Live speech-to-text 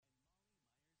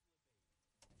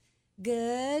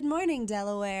Good morning,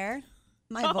 Delaware.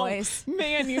 My voice.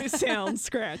 Man, you sound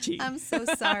scratchy. I'm so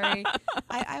sorry.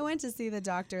 I went to see the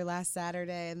doctor last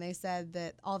Saturday, and they said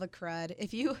that all the crud,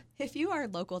 if you are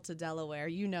local to Delaware,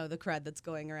 you know the crud that's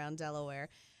going around Delaware.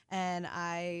 And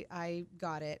I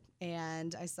got it,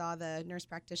 and I saw the nurse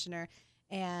practitioner,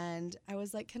 and I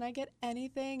was like, can I get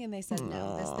anything? And they said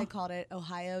no. They called it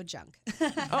Ohio junk.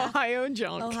 Ohio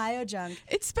junk. Ohio junk.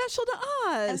 It's special to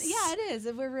us. And yeah, it is.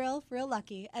 We're real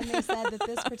lucky. And they said that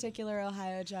this particular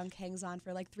Ohio junk hangs on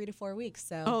for like 3 to 4 weeks.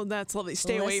 So oh, that's lovely.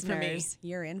 Stay away from me.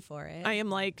 You're in for it. I am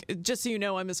like, just so you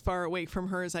know, I'm as far away from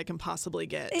her as I can possibly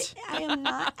get. I am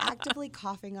not actively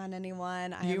coughing on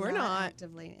anyone. You are not.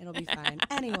 Actively. It'll be fine.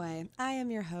 Anyway, I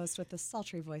am your host with the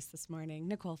sultry voice this morning,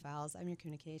 Nicole Fowles. I'm your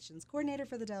communications coordinator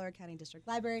for the Delaware County District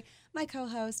Library. My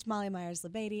co-host, Molly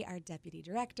Myers-Labady, our deputy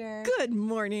director. Good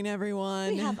morning,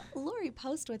 everyone. We have Lori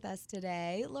Post with us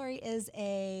today. Lori is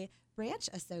a branch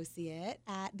associate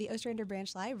at the Ostrander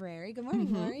Branch Library. Good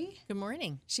morning, Lori. Good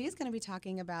morning. She is going to be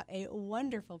talking about a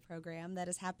wonderful program that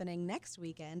is happening next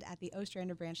weekend at the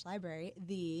Ostrander Branch Library.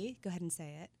 Go ahead and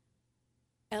say it.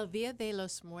 El Dia de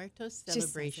los Muertos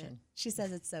celebration. She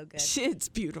says it's so good. It's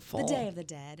beautiful. The Day of the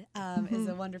Dead is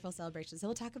a wonderful celebration. So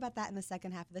we'll talk about that in the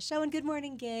second half of the show. And good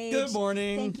morning, Gage. Good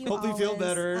morning. Thank you. Hope you feel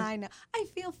better. I know. I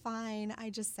feel fine. I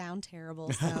just sound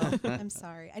terrible. So I'm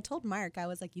sorry. I told Mark, I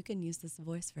was like, you can use this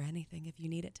voice for anything if you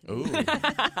need it to be.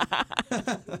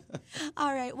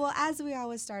 All right. Well, as we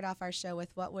always start off our show with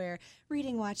what we're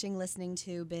reading, watching, listening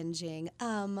to, binging,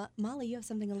 Molly, you have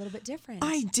something a little bit different.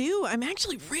 I do. I'm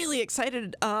actually really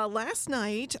excited. Last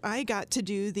night, I got to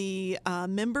do the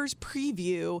members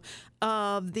preview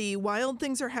of the Wild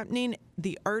Things Are Happening,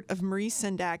 the Art of Maurice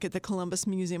Sendak at the Columbus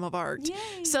Museum of Art.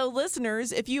 Yay. So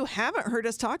listeners, if you haven't heard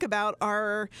us talk about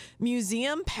our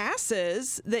museum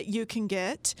passes that you can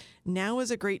get, now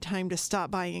is a great time to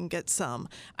stop by and get some.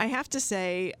 I have to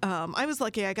say, I was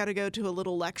lucky. I got to go to a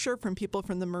little lecture from people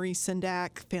from the Maurice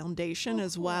Sendak Foundation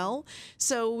as well.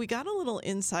 So we got a little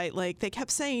insight. Like they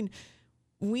kept saying,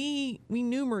 we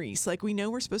knew Maurice, like we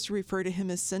know we're supposed to refer to him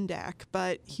as Sendak,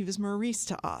 but he was Maurice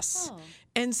to us. Oh.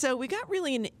 And so we got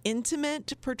really an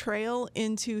intimate portrayal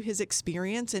into his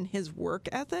experience and his work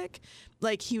ethic.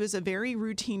 Like he was a very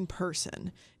routine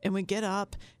person and would get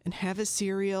up and have his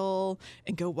cereal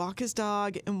and go walk his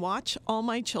dog and watch All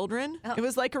My Children. Oh. It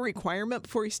was like a requirement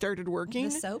before he started working.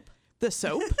 The soap? The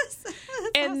soap.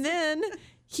 And awesome. Then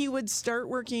he would start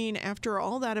working after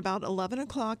all that about 11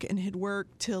 o'clock and he'd work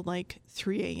till like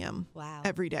 3 a.m. Wow.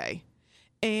 Every day.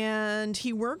 And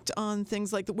he worked on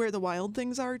things like Where the Wild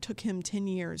Things Are, took him 10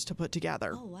 years to put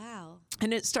together. Oh, wow.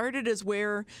 And it started as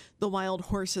Where the Wild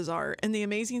Horses Are. And the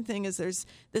amazing thing is there's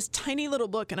this tiny little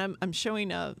book, and I'm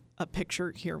showing a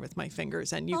picture here with my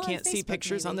fingers, and you can't see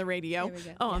pictures on the radio.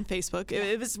 On Facebook.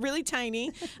 It was really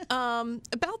tiny,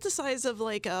 about the size of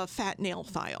like a fat nail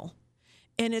file.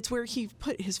 And it's where he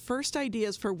put his first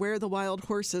ideas for Where the Wild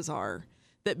Horses Are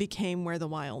that became Where the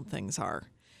Wild Things Are.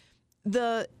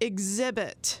 The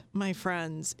exhibit, my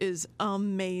friends, is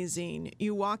amazing.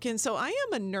 You walk in. So I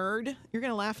am a nerd. You're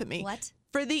going to laugh at me. What?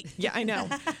 Yeah, I know.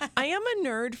 I am a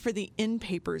nerd for the in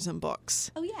papers and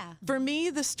books. Oh, yeah. For me,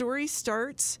 the story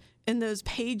starts in those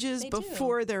pages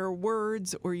before there are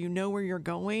words or you know where you're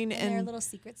going. And there are little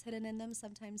secrets hidden in them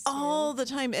sometimes, too. All the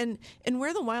time. And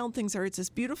Where the Wild Things Are, it's this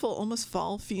beautiful, almost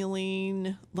fall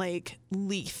feeling, like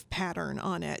leaf pattern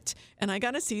on it. And I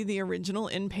got to see the original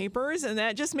in papers, and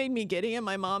that just made me giddy. And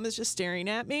my mom is just staring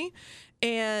at me.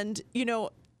 And, you know,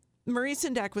 Maurice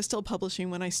Sendak was still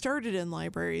publishing when I started in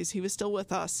libraries. He was still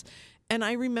with us. And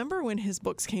I remember when his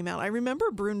books came out. I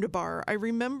remember Brundabar. I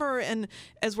remember, and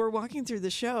as we're walking through the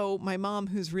show, my mom,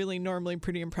 who's really normally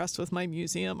pretty impressed with my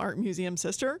art museum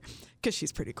sister, because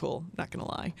she's pretty cool, not going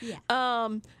to lie. Yeah.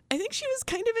 I think she was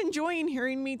kind of enjoying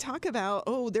hearing me talk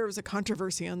about, there was a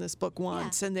controversy on this book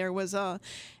once, and there was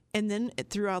and then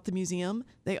throughout the museum,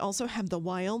 they also have the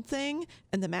Wild Thing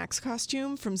and the Max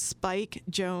costume from Spike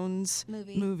Jonze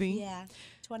movie. Yeah,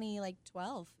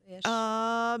 2012-ish.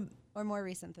 Or more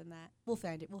recent than that. We'll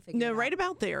find it. We'll figure it out. No, right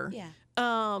about there. Yeah.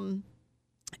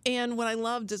 And what I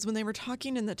loved is when they were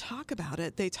talking in the talk about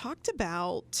it, they talked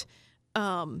about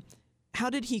how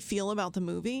did he feel about the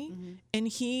movie? Mm-hmm. And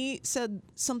he said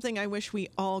something I wish we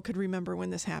all could remember when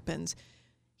this happens.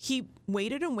 He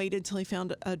waited and waited till he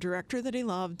found a director that he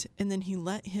loved, and then he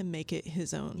let him make it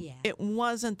his own. Yeah. It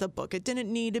wasn't the book. It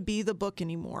didn't need to be the book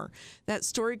anymore. That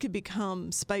story could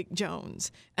become Spike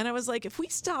Jonze. And I was like, if we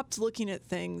stopped looking at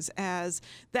things as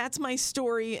that's my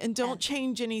story and don't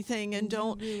change anything and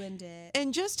don't ruined it,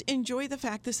 and just enjoy the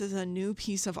fact this is a new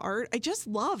piece of art. I just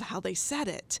love how they said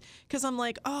it, because I'm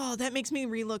like, that makes me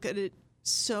relook at it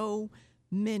so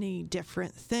many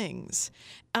different things.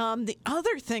 The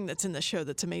other thing that's in the show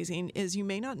that's amazing is you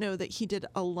may not know that he did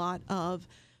a lot of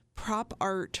prop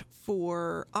art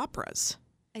for operas.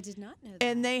 I did not know that.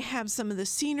 And they have some of the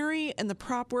scenery and the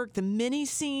prop work, the mini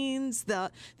scenes.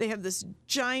 They have this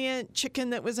giant chicken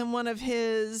that was in one of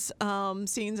his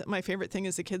scenes. My favorite thing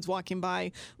is the kids walking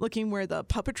by, looking where the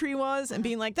puppetry was, and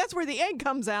being like, "That's where the egg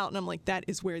comes out." And I'm like, "That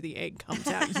is where the egg comes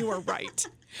out. You are right."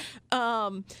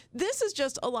 This is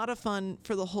just a lot of fun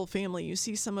for the whole family. You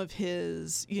see some of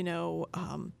his,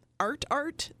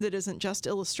 art that isn't just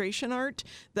illustration art,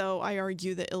 though I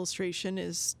argue that illustration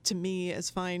is, to me,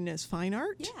 as fine as fine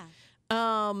art.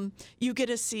 Yeah. You get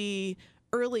to see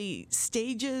early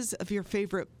stages of your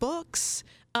favorite books.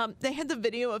 They had the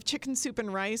video of Chicken Soup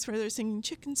and Rice where they're singing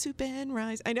Chicken Soup and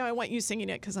Rice. I know I want you singing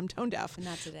it because I'm tone deaf.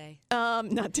 Not today.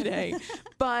 Not today.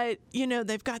 But,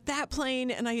 they've got that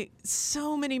playing, and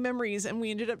so many memories. And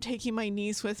we ended up taking my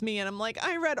niece with me, and I'm like,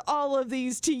 I read all of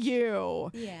these to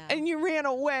you. Yeah. And you ran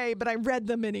away, but I read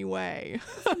them anyway.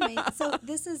 So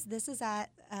this is at,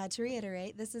 to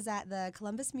reiterate, this is at the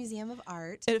Columbus Museum of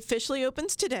Art. It officially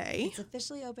opens today. It's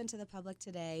officially open to the public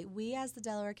today. We, as the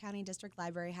Delaware County District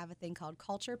Library, have a thing called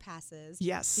Culture Passes.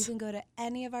 Yes. You can go to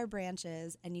any of our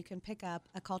branches and you can pick up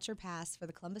a Culture Pass for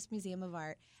the Columbus Museum of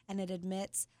Art, and it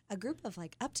admits a group of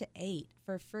up to 8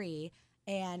 for free.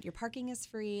 And your parking is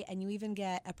free, and you even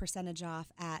get a percentage off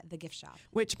at the gift shop.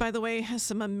 Which, by the way, has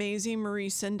some amazing Marie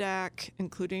Sendak,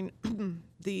 including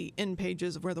the end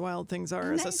pages of Where the Wild Things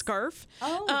Are as a Nice. scarf.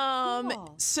 Oh,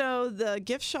 cool. So the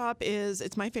gift shop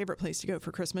it's my favorite place to go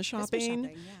for Christmas shopping.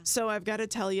 shopping, yeah. So I've got to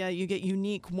tell you, you get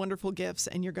unique, wonderful gifts,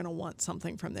 and you're going to want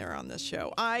something from there on this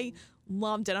show. I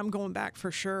loved it. I'm going back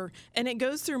for sure. And it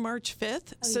goes through March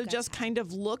 5th. So you've got just time. kind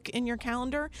of look in your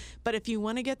calendar. But if you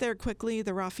want to get there quickly,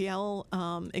 the Raphael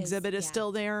exhibit is yeah,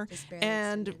 still there. just barely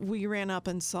And extended. we ran up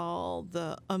and saw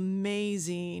the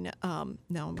amazing, now I'm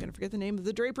going to forget the name of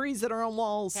the draperies that are on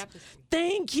walls. Tapestry.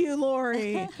 Thank you,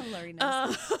 Lori. Lori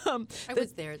knows. I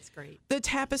was there. It's great. The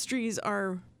tapestries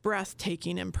are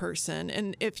breathtaking in person.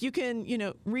 And if you can,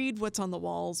 read what's on the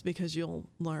walls, because you'll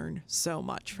learn so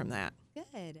much from that.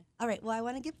 Good. All right. Well, I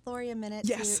want to give Lori a minute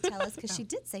Yes. to tell us, because she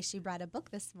did say she brought a book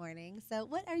this morning. So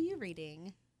what are you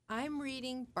reading? I'm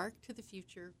reading Bark to the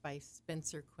Future by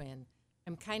Spencer Quinn.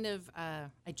 I'm kind of,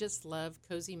 I just love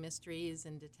cozy mysteries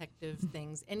and detective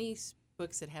things, any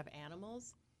books that have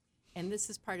animals. And this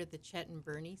is part of the Chet and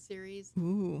Bernie series.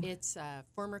 Ooh. It's a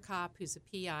former cop who's a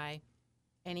PI,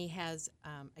 and he has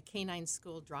a canine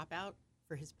school dropout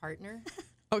for his partner.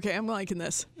 Okay, I'm liking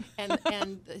this. And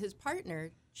his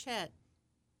partner, Chet,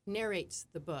 narrates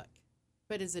the book,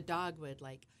 but as a dog would,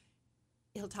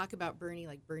 he'll talk about Bernie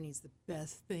like Bernie's the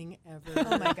best thing ever.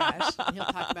 Oh my gosh. And he'll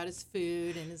talk about his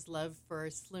food and his love for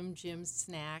Slim Jim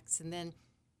snacks, and then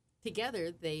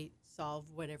together they solve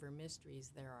whatever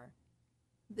mysteries there are.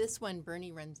 This one,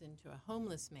 Bernie runs into a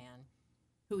homeless man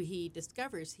who he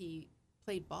discovers he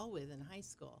played ball with in high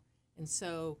school, and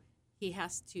so he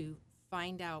has to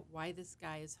find out why this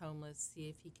guy is homeless, see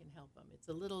if he can help him. It's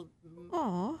a little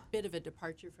Aw. bit of a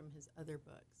departure from his other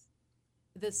books.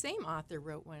 The same author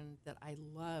wrote one that I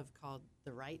love called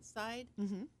The Right Side.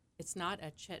 Mm-hmm. It's not a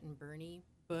Chet and Bernie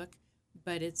book,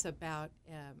 but it's about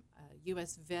a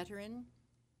U.S. veteran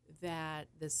that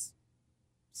this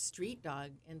street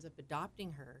dog ends up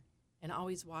adopting her and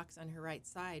always walks on her right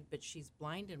side, but she's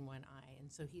blind in one eye.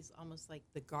 And so he's almost like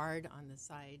the guard on the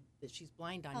side that she's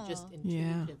blind on, just Oh.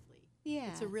 intuitively.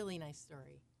 Yeah. It's a really nice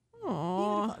story.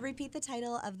 Aw. Beautiful. Repeat the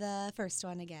title of the first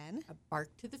one again. A Bark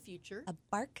to the Future. A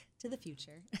Bark to the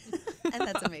Future. And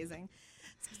that's amazing.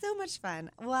 So much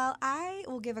fun. Well, I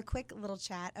will give a quick little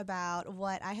chat about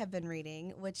what I have been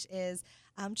reading, which is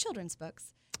children's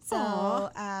books. So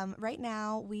right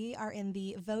now we are in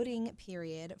the voting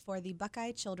period for the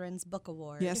Buckeye Children's Book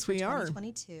Award. Yes, for we are.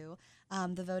 2022.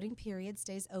 The voting period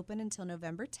stays open until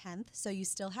November 10th, so you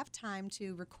still have time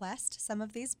to request some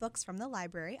of these books from the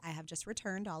library. I have just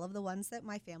returned all of the ones that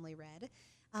my family read.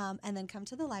 And then come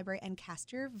to the library and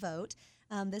cast your vote.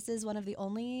 This is one of the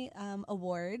only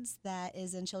awards that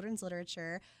is in children's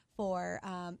literature for,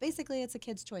 basically it's a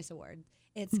Kids' Choice Award.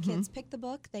 It's kids pick the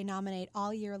book, they nominate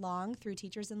all year long through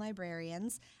teachers and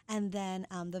librarians, and then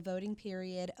the voting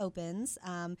period opens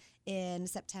in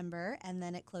September, and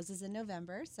then it closes in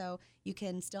November, so you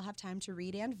can still have time to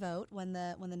read and vote when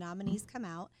the nominees come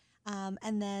out.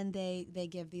 And then they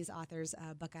give these authors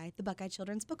the Buckeye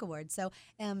Children's Book Award. So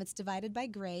it's divided by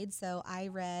grade. So I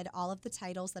read all of the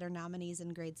titles that are nominees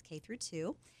in grades K through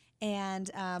 2. And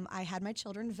I had my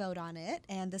children vote on it.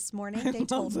 And this morning they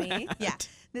told me,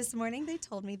 this morning they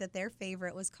told me that their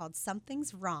favorite was called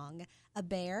Something's Wrong, a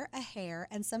bear, a hare,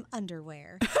 and some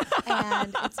underwear.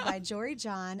 And it's by Jory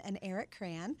John and Eric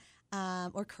Cran,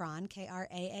 or Cron,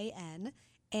 Kraan.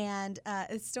 And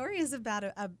the story is about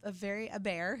a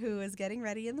bear who is getting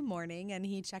ready in the morning, and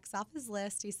he checks off his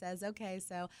list. He says, "Okay,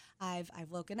 so I've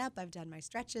woken up, I've done my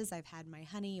stretches, I've had my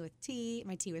tea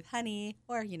with honey,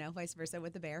 or vice versa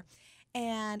with the bear,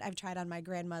 and I've tried on my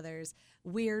grandmother's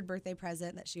weird birthday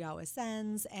present that she always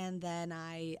sends, and then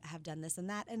I have done this and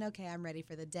that, and okay, I'm ready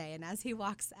for the day." And as he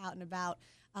walks out and about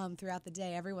throughout the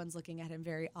day, everyone's looking at him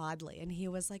very oddly, and he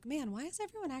was like, "Man, why is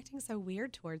everyone acting so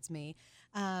weird towards me?"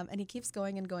 And he keeps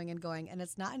going and going and going, and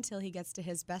it's not until he gets to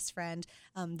his best friend,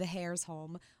 the hare's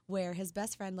home, where his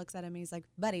best friend looks at him and he's like,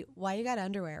 "Buddy, why you got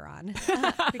underwear on?"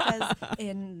 Because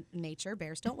in nature,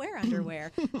 bears don't wear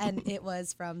underwear, and it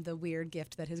was from the weird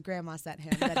gift that his grandma sent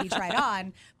him that he tried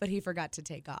on, but he forgot to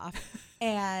take off.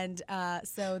 And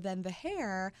so then the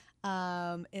hare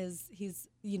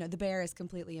the bear is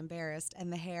completely embarrassed,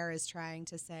 and the hare is trying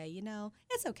to say,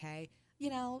 it's okay,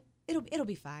 it'll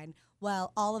be fine.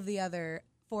 Well, all of the other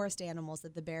forest animals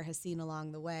that the bear has seen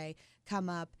along the way come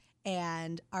up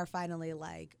and are finally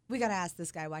like, "We got to ask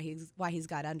this guy why he's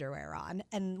got underwear on."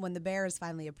 And when the bear is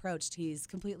finally approached, he's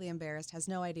completely embarrassed, has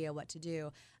no idea what to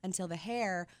do, until the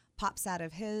hare pops out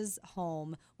of his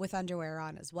home with underwear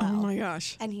on as well. Oh my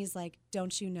gosh. And he's like,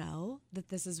 "Don't you know that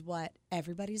this is what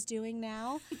everybody's doing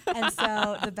now?" And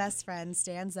so the best friend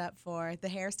the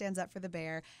hare stands up for the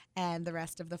bear, and the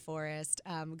rest of the forest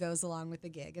goes along with the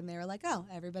gig. And they were like, "Oh,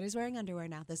 everybody's wearing underwear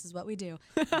now. This is what we do."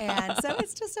 And so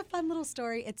it's just a fun little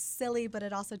story. It's silly, but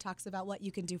it also talks about what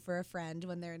you can do for a friend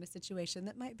when they're in a situation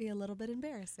that might be a little bit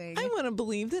embarrassing. I want to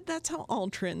believe that that's how all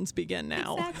trends begin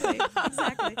now.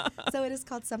 Exactly. So it is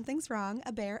called Something's Wrong,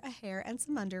 a bear, a hare, and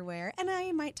some underwear. And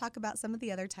I might talk about some of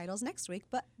the other titles next week.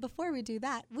 But before we do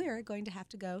that, we're going to have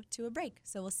to go to a break.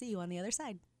 So we'll see you on the other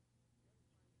side.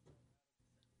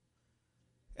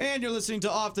 And you're listening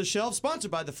to Off the Shelf,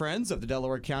 sponsored by the Friends of the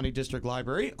Delaware County District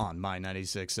Library on My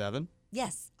 96.7.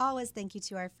 Yes, always thank you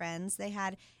to our friends. They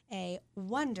had a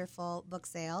wonderful book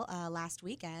sale last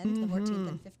weekend, the 14th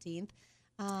and 15th.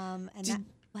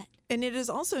 What? And it is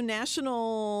also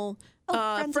National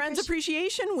Friends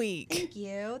Appreciation Week. Thank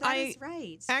you. That is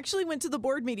right. Actually went to the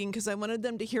board meeting because I wanted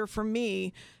them to hear from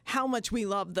me how much we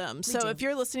love them. So if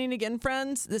you're listening again,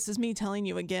 friends, this is me telling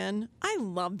you again, I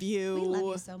love you. We love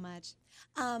you so much.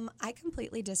 I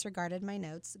completely disregarded my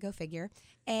notes, go figure.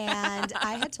 And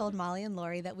I had told Molly and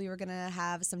Lori that we were going to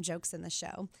have some jokes in the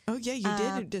show. Oh, yeah,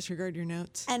 you did disregard your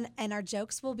notes. And our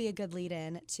jokes will be a good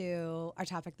lead-in to our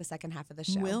topic the second half of the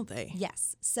show. Will they?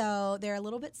 Yes. So they're a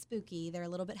little bit spooky. They're a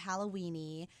little bit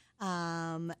Halloween-y.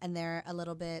 And they're a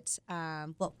little bit,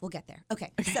 we'll get there.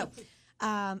 Okay. So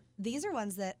these are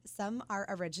ones that some are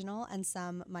original and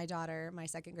some my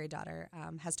second grade daughter,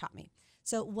 has taught me.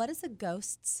 So what is a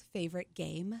ghost's favorite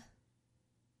game?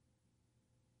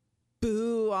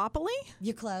 Boo-opoly?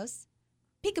 You're close.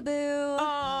 Peekaboo.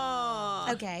 Oh.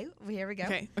 Okay, here we go.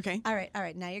 Okay. All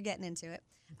right. Now you're getting into it.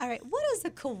 All right, what is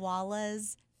a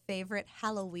koala's favorite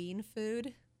Halloween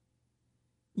food?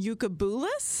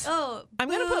 Eucalyptus? Oh, I'm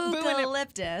going to put boo in it.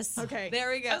 Eucalyptus. Okay. There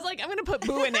we go. I was like, I'm going to put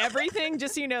boo in everything,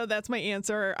 just so you know that's my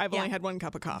answer. I've only had one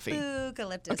cup of coffee.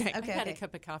 Eucalyptus. Okay. I had a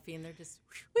cup of coffee and they're just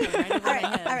right over my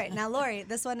head. All right. Now, Lori,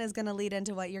 this one is going to lead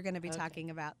into what you're going to be talking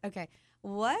about. Okay.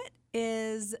 What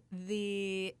is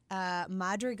the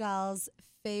Madrigal's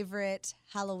favorite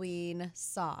Halloween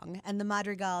song? And the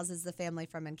Madrigals is the family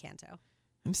from Encanto.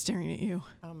 I'm staring at you.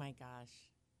 Oh my gosh.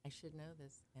 I should know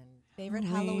this. And Favorite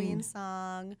Halloween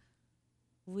song?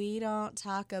 We don't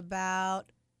talk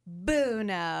about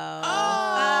Boo-No.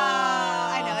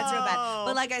 I know, it's real bad.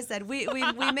 But like I said, we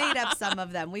made up some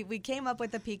of them. We came up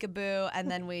with the peekaboo and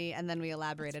then we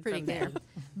elaborated from there. good.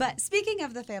 But speaking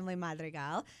of the family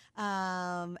Madrigal,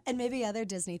 and maybe other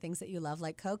Disney things that you love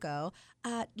like Coco,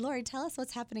 Lori, tell us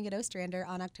what's happening at Ostrander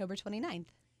on October 29th.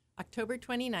 October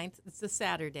 29th, it's a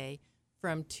Saturday,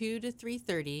 from 2 to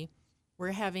 3:30.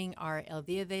 We're having our El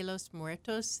Dia de los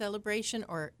Muertos celebration,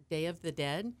 or Day of the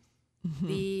Dead.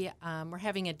 We're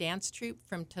having a dance troupe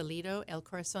from Toledo, El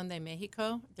Corazón de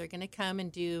Mexico. They're going to come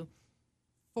and do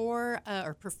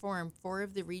perform 4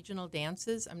 of the regional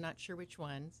dances. I'm not sure which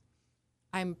ones.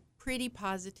 I'm pretty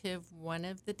positive one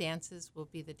of the dances will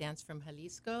be the dance from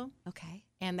Jalisco. Okay.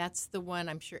 And that's the one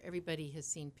I'm sure everybody has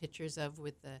seen pictures of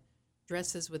with the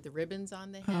dresses with the ribbons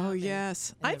on the head. Oh,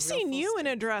 yes. and the I've seen real you full in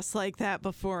a dress like that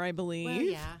before, I believe. Well,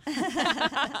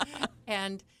 yeah.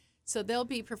 And so they'll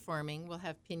be performing. We'll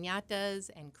have piñatas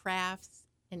and crafts,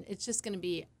 and it's just going to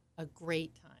be a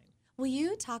great time. Will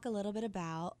you talk a little bit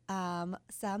about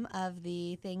some of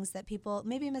the things that people,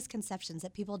 maybe misconceptions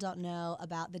that people don't know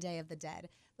about the Day of the Dead?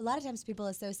 A lot of times people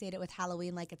associate it with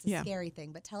Halloween like it's a scary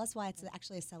thing, but tell us why it's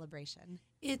actually a celebration.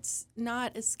 It's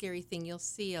not a scary thing. You'll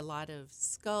see a lot of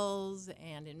skulls,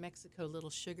 and in Mexico, little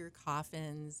sugar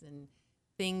coffins and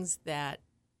things that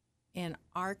in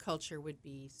our culture would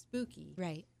be spooky.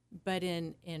 Right. But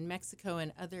in Mexico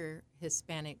and other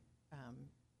Hispanic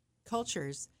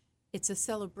cultures, it's a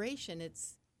celebration.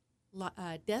 It's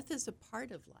death is a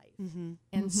part of life. Mm-hmm.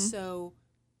 And so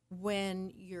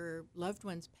when your loved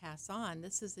ones pass on,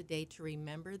 this is a day to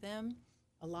remember them.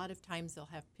 A lot of times they'll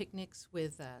have picnics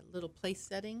with a little place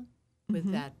setting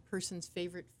with that person's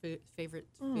favorite food,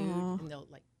 and they'll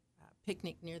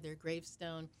picnic near their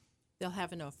gravestone. They'll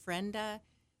have an ofrenda,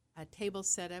 a table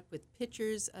set up with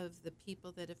pictures of the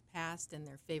people that have passed and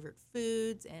their favorite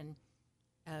foods, and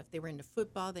if they were into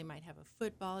football, they might have a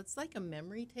football. It's like a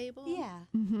memory table. Yeah.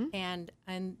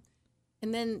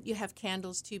 And then you have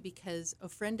candles too, because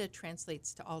ofrenda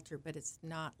translates to altar, but it's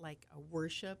not like a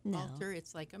worship altar.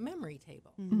 It's like a memory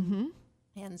table.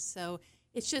 And so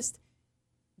it's just,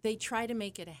 they try to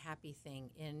make it a happy thing.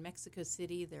 In Mexico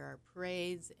City, there are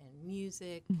parades and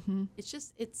music.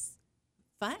 It's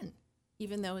fun,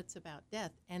 even though it's about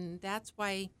death. And that's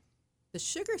why the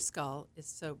sugar skull is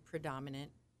so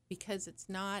predominant, because it's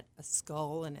not a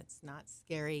skull and it's not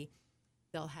scary.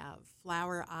 They'll have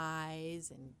flower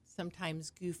eyes and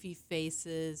sometimes goofy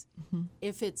faces.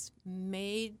 If it's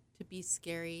made to be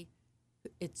scary,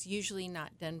 it's usually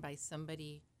not done by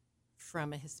somebody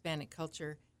from a Hispanic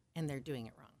culture, and they're doing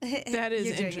it wrong. That is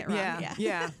You're doing it wrong.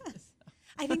 Yeah.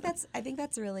 I think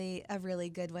that's really a really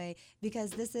good way,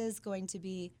 because this is going to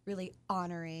be really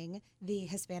honoring the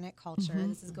Hispanic culture.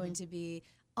 This is going to be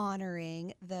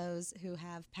honoring those who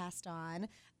have passed on.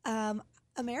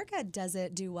 America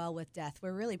doesn't do well with death.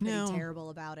 We're really pretty terrible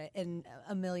about it in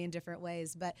a million different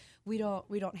ways, but we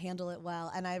don't handle it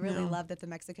well. And I really love that the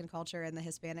Mexican culture and the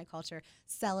Hispanic culture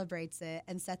celebrates it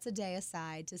and sets a day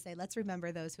aside to say, let's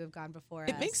remember those who have gone before us.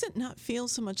 It makes it not feel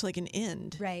so much like an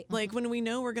end. Right. Like when we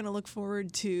know we're going to look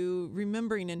forward to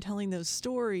remembering and telling those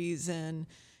stories. And,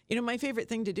 you know, my favorite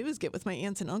thing to do is get with my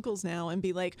aunts and uncles now and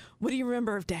be like, what do you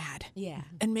remember of Dad? Yeah.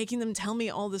 And making them tell me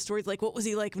all the stories, like what was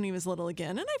he like when he was little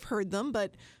again? And I've heard them,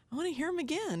 but I want to hear them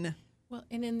again. Well,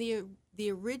 and in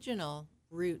the original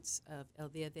roots of El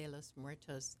Dia de los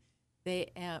Muertos,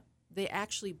 they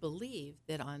actually believe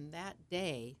that on that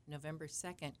day, November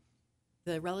 2nd,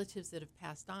 the relatives that have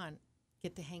passed on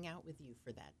get to hang out with you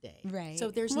for that day. Right.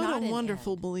 So there's What not a an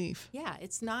wonderful end. belief. Yeah,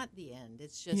 it's not the end.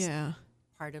 It's just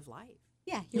part of life.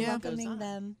 Yeah, you're Yeah. welcoming Goes on.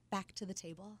 them back to the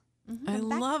table. I Come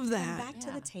back- love come that. back to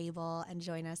Yeah. the table and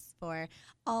join us for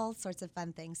all sorts of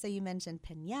fun things. So you mentioned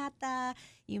piñata,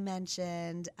 you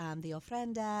mentioned the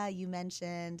ofrenda, you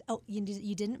mentioned,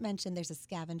 you didn't mention there's a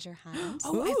scavenger hunt.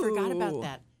 Oh, I forgot Ooh. about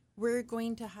that. We're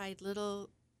going to hide little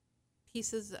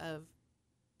pieces of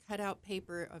cutout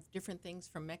paper of different things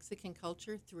from Mexican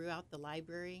culture throughout the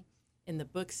library, in the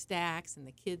book stacks, in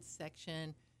the kids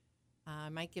section. I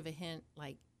might give a hint,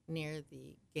 like near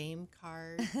the game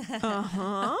card.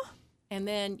 Uh-huh. And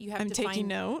then you have I'm to taking find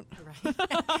note.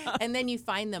 Right. And then you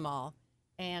find them all.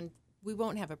 And we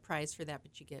won't have a prize for that,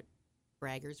 but you get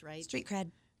braggers, right? Street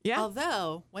cred. Yeah.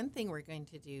 Although, one thing we're going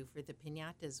to do for the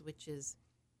piñatas, which is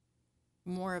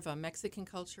more of a Mexican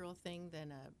cultural thing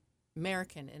than a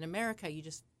American. In America, you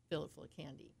just fill it full of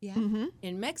candy. Yeah. Mm-hmm.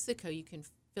 In Mexico, you can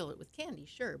fill it with candy,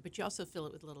 sure, but you also fill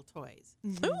it with little toys.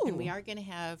 Ooh. And we are going to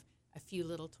have a few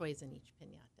little toys in each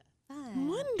piñata. Fun.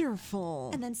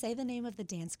 Wonderful. And then say the name of the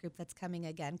dance group that's coming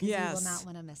again, because you will Yes. not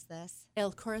want to miss this.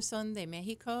 El Corazón de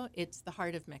Mexico, it's the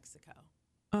heart of Mexico.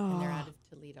 Oh. And they're out of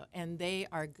Toledo. And they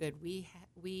are good. We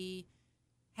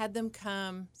had them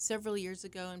come several years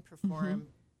ago and perform.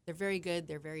 They're very good.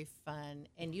 They're very fun.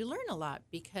 And you learn a lot,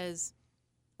 because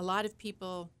a lot of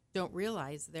people don't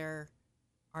realize there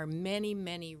are many,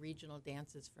 many regional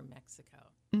dances from Mexico.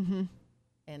 Mm-hmm.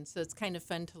 And so it's kind of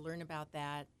fun to learn about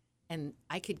that. And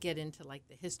I could get into like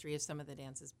the history of some of the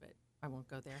dances, but I won't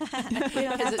go there We don't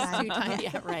because have it's time. too tiny.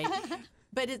 Yeah, right.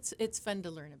 But it's fun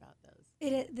to learn about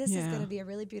those. This is Yeah. going to be a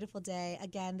really beautiful day.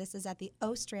 Again, this is at the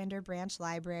Ostrander Branch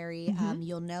Library. Mm-hmm.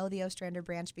 You'll know the Ostrander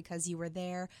Branch because you were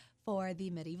there for the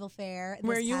medieval fair this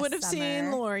Where you past would have seen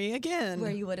summer. Lori again.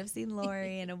 Where you would have seen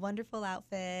Lori in a wonderful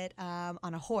outfit on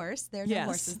a horse. There are no Yes.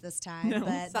 horses this time. No.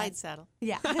 But Side saddle.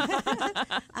 yeah.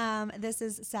 This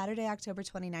is Saturday, October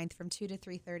 29th from 2 to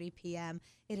 3:30 p.m.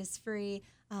 It is free.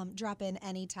 drop in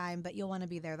anytime, but you'll want to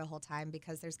be there the whole time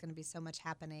because there's going to be so much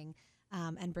happening,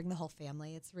 and bring the whole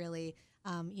family. It's really,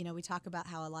 we talk about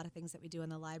how a lot of things that we do in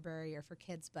the library are for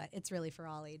kids, but it's really for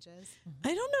all ages.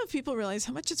 I don't know if people realize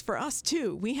how much it's for us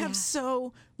too. We have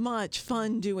so much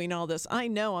fun doing all this. I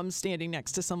know I'm standing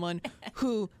next to someone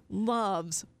who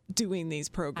loves doing these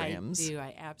programs. I do.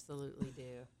 I absolutely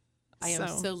do. I am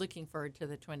so looking forward to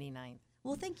the 29th.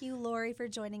 Well, thank you, Lori, for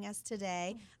joining us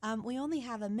today. We only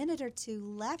have a minute or two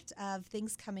left of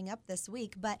things coming up this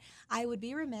week, but I would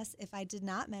be remiss if I did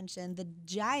not mention the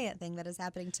giant thing that is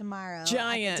happening tomorrow at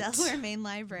the Delaware Main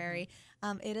Library.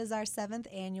 It is our 7th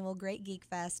annual Great Geek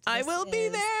Fest. I will be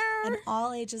there. An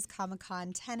all-ages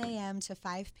Comic-Con, 10 a.m. to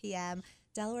 5 p.m.,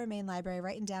 Delaware Main Library,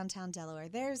 right in downtown Delaware.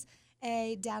 There's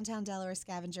a downtown Delaware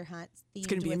scavenger hunt themed It's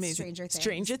going to be with amazing.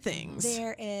 Stranger Things. Things.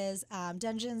 There is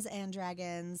Dungeons and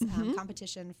Dragons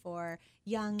competition for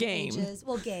young Game. ages.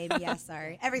 Well, game, yeah,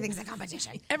 sorry. Everything's a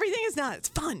competition. Everything is not. It's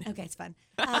fun. Okay, it's fun.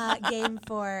 Game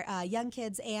for young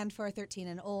kids and for 13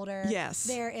 and older. Yes.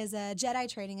 There is a Jedi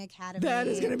Training Academy. That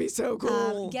is going to be so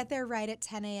cool. Get there right at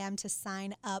 10 a.m. to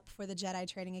sign up for the Jedi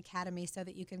Training Academy so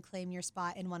that you can claim your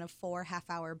spot in one of 4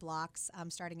 half-hour blocks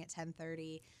starting at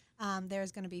 10:30.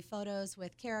 There's going to be photos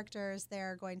with characters.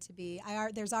 There are going to be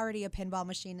there's already a pinball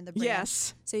machine in the branch.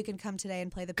 Yes. So you can come today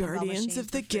and play the pinball machine. Guardians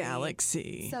of the for free.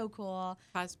 Galaxy. So cool.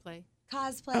 Cosplay.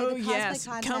 Cosplay. Oh, the cosplay yes.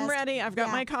 contest. Come ready. I've got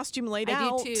my costume laid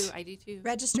out. I do too.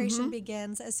 Registration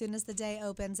begins as soon as the day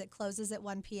opens. It closes at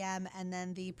 1 p.m. and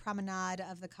then the promenade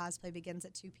of the cosplay begins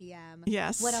at 2 p.m.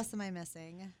 Yes. What else am I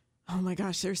missing? Oh my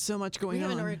gosh, there's so much We going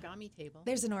have on. an origami table.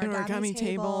 There's an origami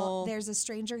table. There's a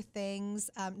Stranger Things.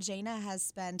 Jaina has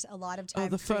spent a lot of time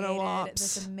the photo created ops.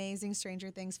 this amazing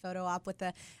Stranger Things photo op with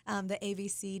the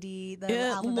ABCD, the It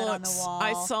alphabet on the looks, wall.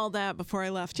 I saw that before I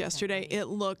left yesterday. It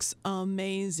looks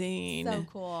amazing. So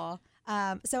cool.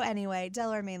 So anyway,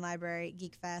 Delaware Main Library,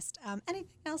 Geek Fest. Anything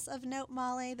else of note,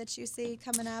 Molly, that you see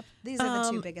coming up? These are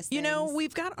the 2 biggest things. You know,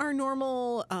 we've got our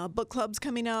normal book clubs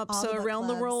coming up. All So the book Around the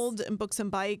clubs. World and Books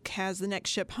and Bike has The Next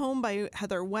Ship Home by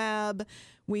Heather Webb.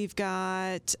 We've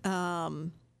got, I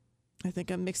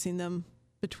think I'm mixing them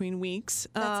between weeks.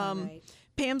 That's all right.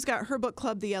 Pam's got her book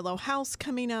club, The Yellow House,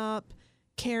 coming up.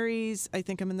 Carrie's, I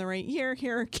think I'm in the right year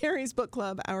here. Carrie's book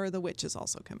club, Hour of the Witch, is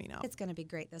also coming up. It's going to be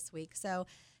great this week. So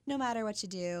no matter what you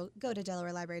do, go to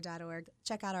DelawareLibrary.org,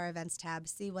 check out our events tab,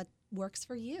 see what works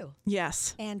for you,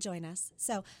 Yes. and join us.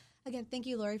 So again, thank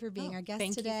you, Lori, for being our guest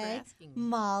thank you for today. asking me.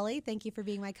 Molly, thank you for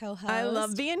being my co-host. I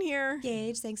love being here.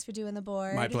 Gage, thanks for doing the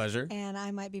board. My pleasure. And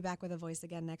I might be back with a voice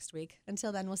again next week.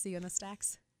 Until then, we'll see you in the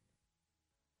stacks.